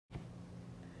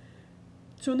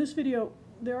So in this video,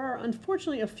 there are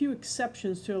unfortunately a few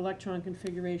exceptions to electron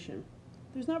configuration.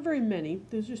 There's not very many.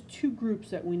 There's just two groups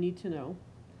that we need to know.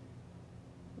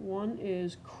 One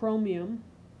is chromium,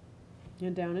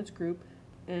 and down its group,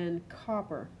 and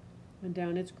copper, and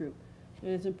down its group.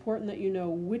 And it's important that you know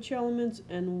which elements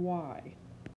and why.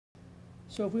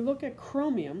 So if we look at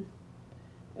chromium,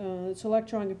 its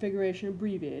electron configuration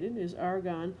abbreviated is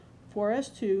argon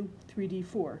 4s2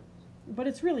 3d4. But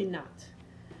it's really not.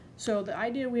 So the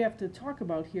idea we have to talk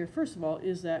about here, first of all,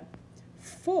 is that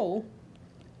full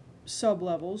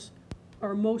sublevels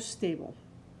are most stable.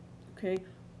 Okay?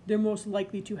 They're most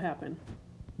likely to happen.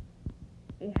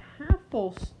 A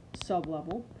half-full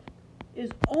sublevel is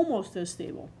almost as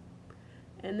stable.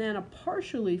 And then a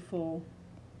partially full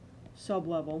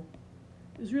sublevel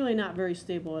is really not very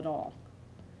stable at all.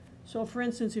 So for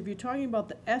instance, if you're talking about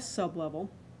the S sublevel,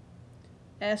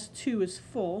 S2 is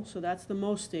full, so that's the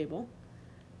most stable.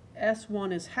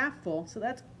 S1 is half full, so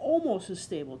that's almost as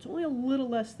stable. It's only a little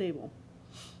less stable.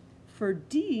 For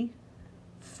D,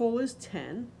 full is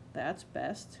 10, that's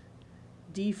best.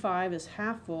 D5 is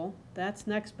half full, that's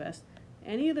next best.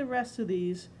 Any of the rest of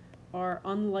these are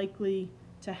unlikely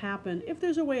to happen if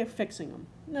there's a way of fixing them.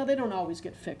 Now, they don't always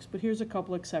get fixed, but here's a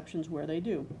couple exceptions where they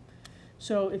do.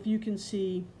 So if you can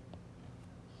see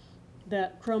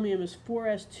that chromium is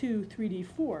 4s2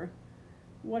 3d4,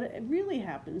 what it really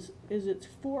happens is it's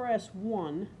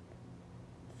 4s1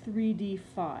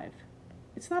 3d5.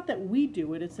 It's not that we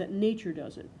do it, it's that nature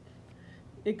does it.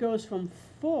 It goes from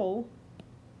full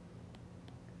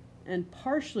and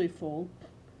partially full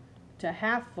to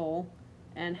half full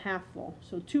and half full.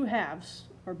 So two halves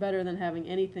are better than having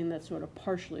anything that's sort of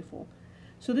partially full.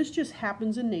 So this just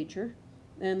happens in nature,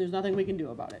 and there's nothing we can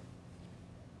do about it.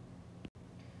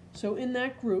 So in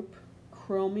that group,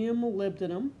 chromium,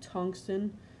 molybdenum,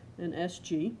 tungsten, and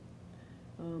Sg,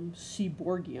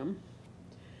 seaborgium,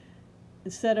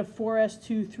 instead of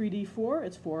 4s2 3d4,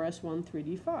 it's 4s1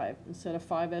 3d5. Instead of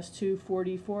 5s2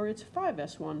 4d4, it's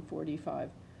 5s1 4d5.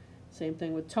 Same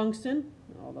thing with tungsten,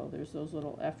 although there's those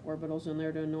little F orbitals in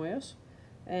there to annoy us.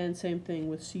 And same thing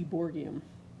with seaborgium.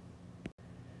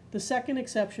 The second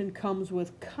exception comes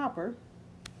with copper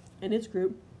and its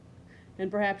group, and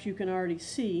perhaps you can already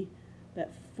see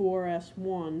that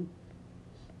 4s1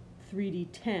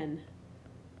 3d10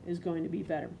 is going to be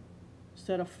better.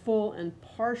 Instead of full and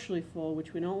partially full,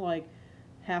 which we don't like,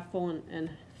 half full and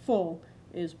full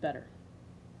is better.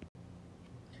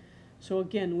 So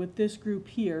again, with this group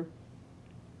here,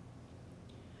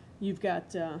 you've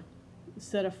got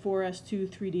instead of 4s2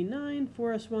 3d9,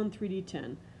 4s1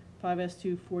 3d10.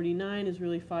 5s2 49 is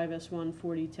really 5s1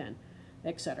 4d10,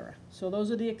 etc. So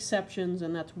those are the exceptions,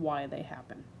 and that's why they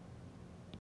happen.